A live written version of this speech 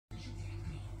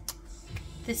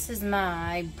This is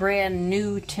my brand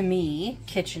new to me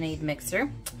Kitchenaid mixer.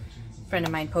 A friend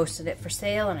of mine posted it for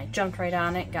sale and I jumped right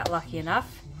on it, got lucky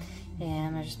enough,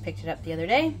 and I just picked it up the other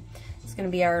day. It's going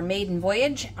to be our maiden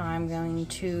voyage. I'm going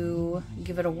to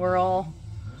give it a whirl.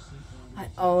 I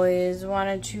always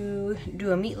wanted to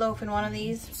do a meatloaf in one of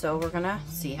these, so we're going to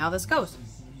see how this goes.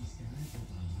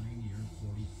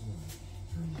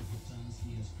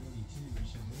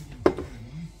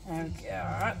 I've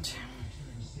got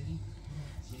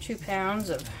 2 pounds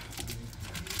of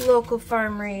local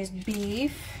farm-raised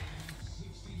beef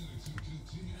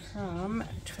from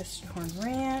Twisted Horn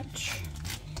Ranch.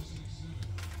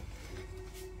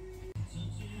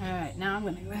 Alright, now I'm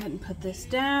going to go ahead and put this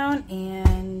down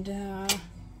and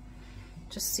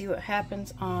just see what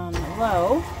happens on the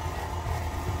low.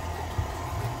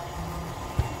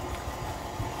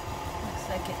 Looks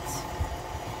like it's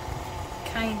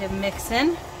kind of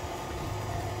mixing.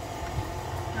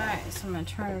 Alright, so I'm going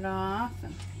to turn it off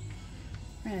and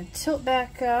I'm going to tilt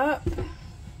back up,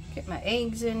 get my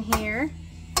eggs in here.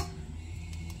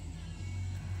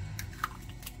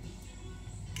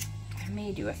 I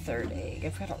may do a 3rd egg.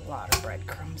 I've got a lot of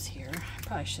breadcrumbs here. I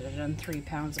probably should have done 3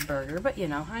 pounds of burger, but you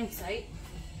know, hindsight.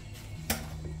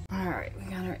 Alright, we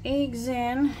got our eggs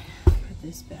in. Put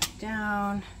this back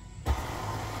down.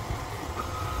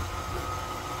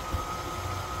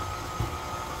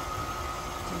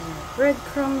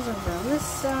 Breadcrumbs over on this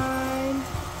side.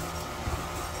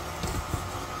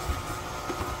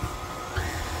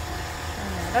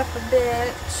 Turn that up a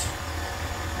bit.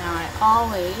 Now I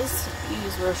always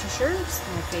use Worcestershire. It's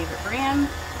my favorite brand.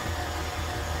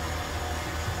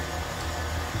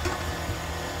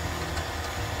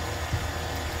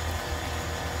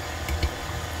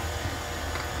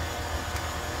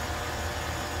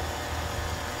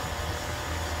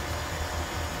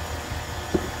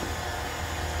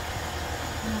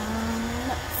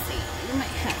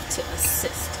 To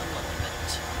assist a little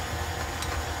bit.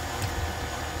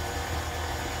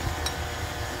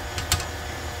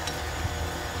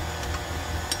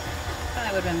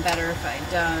 Probably would have been better if I'd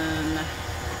done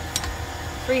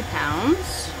 3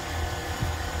 pounds.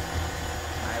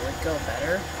 I would go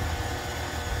better.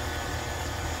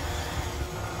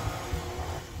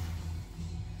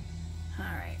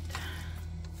 Alright.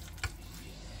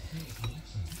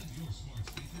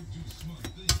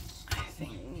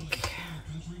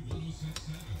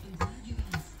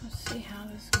 Let's see how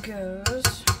this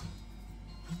goes.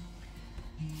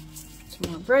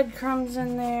 Some more breadcrumbs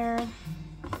in there.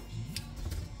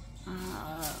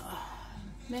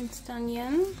 Minced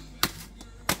onion.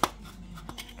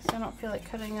 Because I don't feel like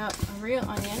cutting up a real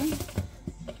onion.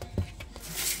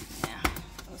 Yeah,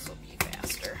 this will be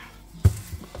faster.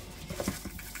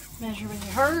 Measure with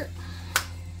your heart.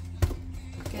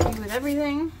 Get you with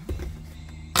everything.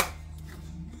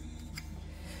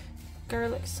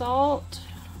 Garlic salt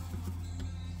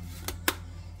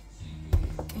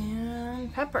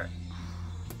and pepper.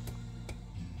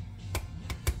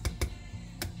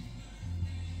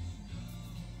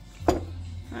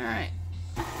 All right.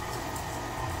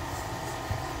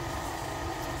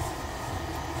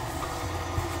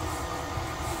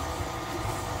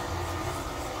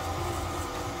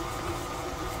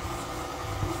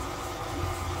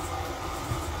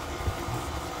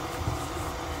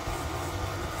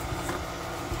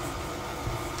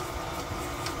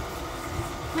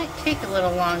 Might take a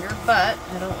little longer, but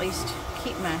it'll at least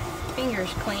keep my fingers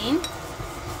clean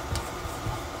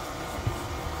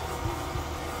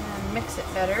and mix it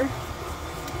better.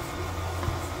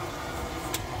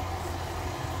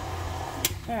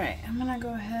 Alright, I'm gonna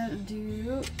go ahead and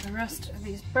do the rest of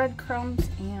these breadcrumbs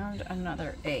and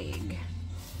another egg.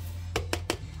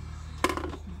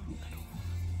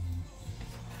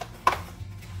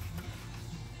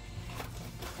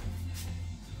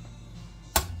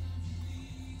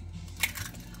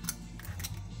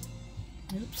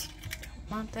 Oops, don't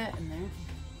want that in there.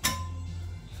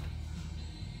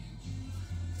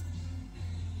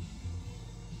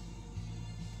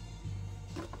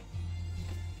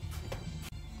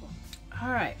 All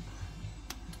right,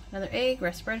 another egg,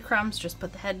 rest of breadcrumbs, just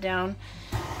put the head down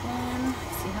and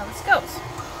see how this goes.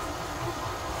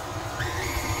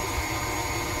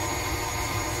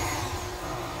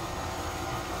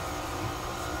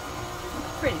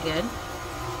 Looks pretty good.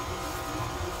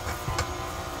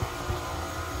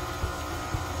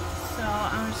 So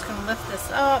I'm just going to lift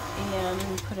this up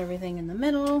and put everything in the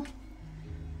middle.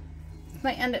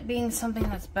 Might end up being something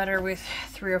that's better with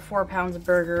 3 or 4 pounds of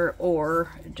burger, or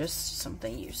just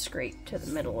something you scrape to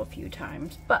the middle a few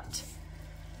times, but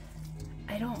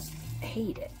I don't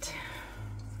hate it.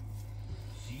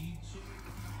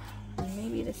 Maybe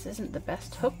maybe this isn't the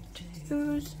best hook to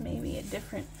use. Maybe a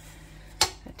different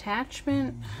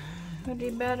attachment would be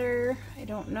better. I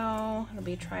don't know. It'll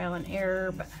be trial and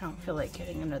error, but I don't feel like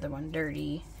getting another one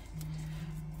dirty.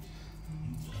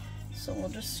 So we'll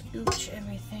just scooch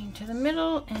everything to the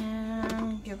middle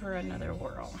and give her another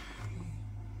whirl.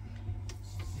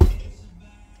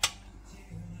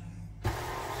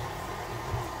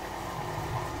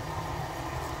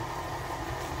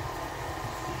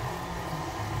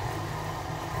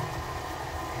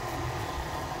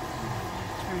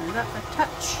 Turn it up a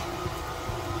touch.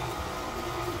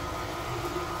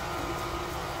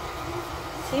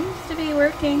 Seems to be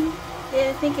working. Yeah,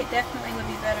 I think it definitely would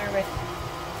be better with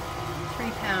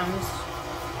 3 pounds.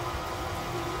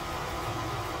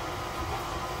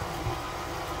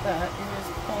 But it is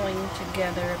pulling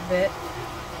together a bit.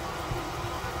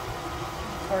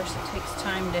 Of course, it takes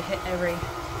time to hit every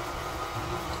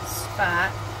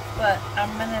spot, but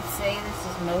I'm gonna say this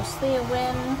is mostly a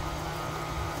win.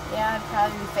 Yeah, I'd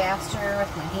probably be faster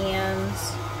with my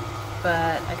hands,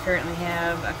 but I currently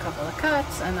have a couple of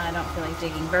cuts and I don't feel like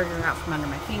digging burger out from under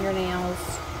my fingernails.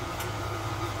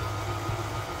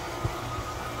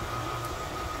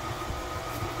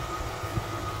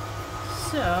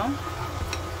 So,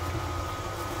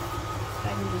 if I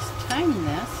can just time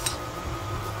this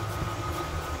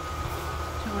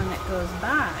to when it goes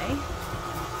by,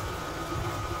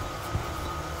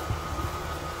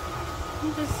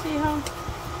 you just see how,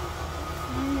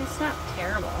 I mean, it's not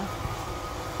terrible.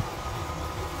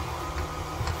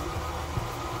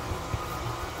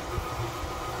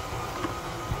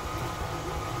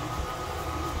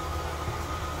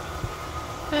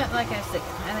 But like I said,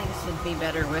 I think this would be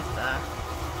better with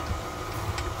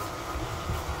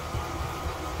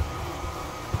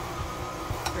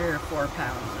 3 or 4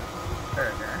 pounds of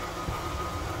burger.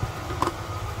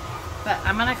 But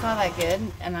I'm gonna call that good,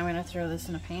 and I'm gonna throw this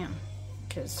in a pan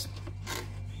because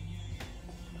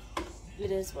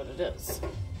it is what it is.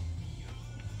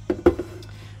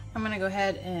 I'm gonna go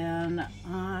ahead and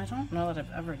I don't know that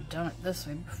I've ever done it this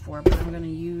way before, but I'm gonna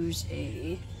use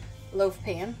a loaf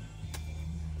pan.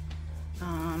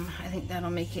 I think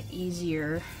that'll make it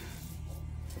easier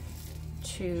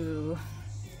to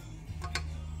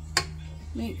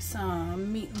make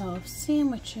some meatloaf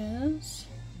sandwiches.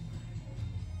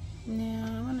 Now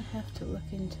I'm gonna have to look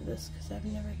into this because I've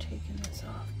never taken this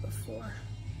off before.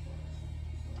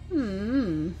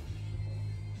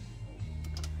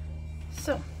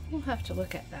 So we'll have to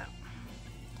look at that.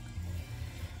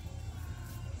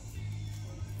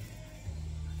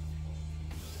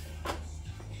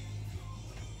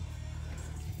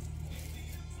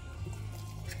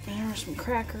 There are some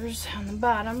crackers on the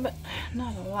bottom, but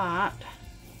not a lot.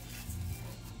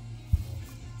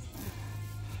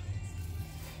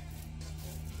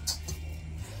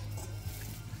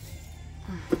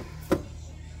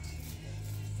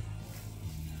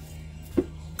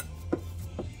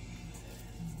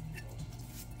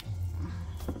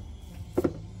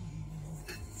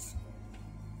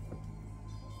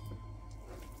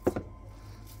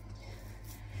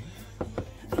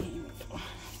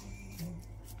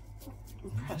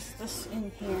 Press this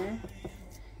in here.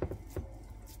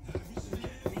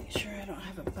 Make sure I don't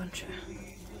have a bunch of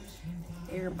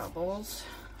air bubbles.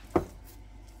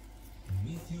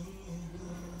 If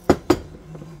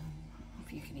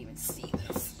you can even see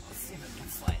this. Let's see if I can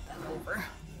slide that over.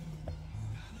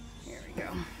 Here we go.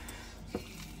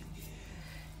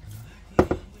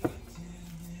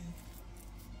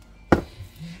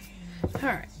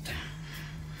 Alright.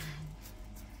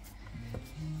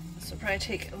 This will probably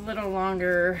take a little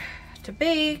longer to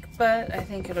bake, but I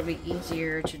think it'll be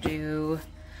easier to do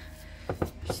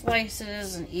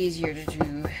slices and easier to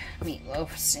do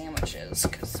meatloaf sandwiches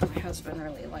because my husband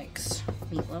really likes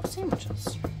meatloaf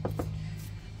sandwiches.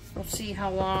 We'll see how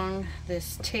long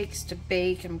this takes to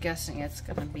bake. I'm guessing it's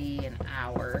going to be an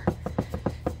hour,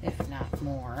 if not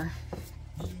more.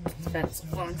 It's been so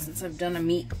long since I've done a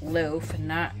meatloaf and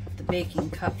not the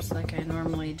baking cups like I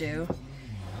normally do.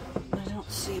 I don't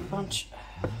see a bunch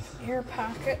of air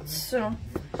pockets, so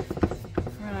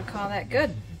we're going to call that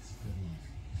good.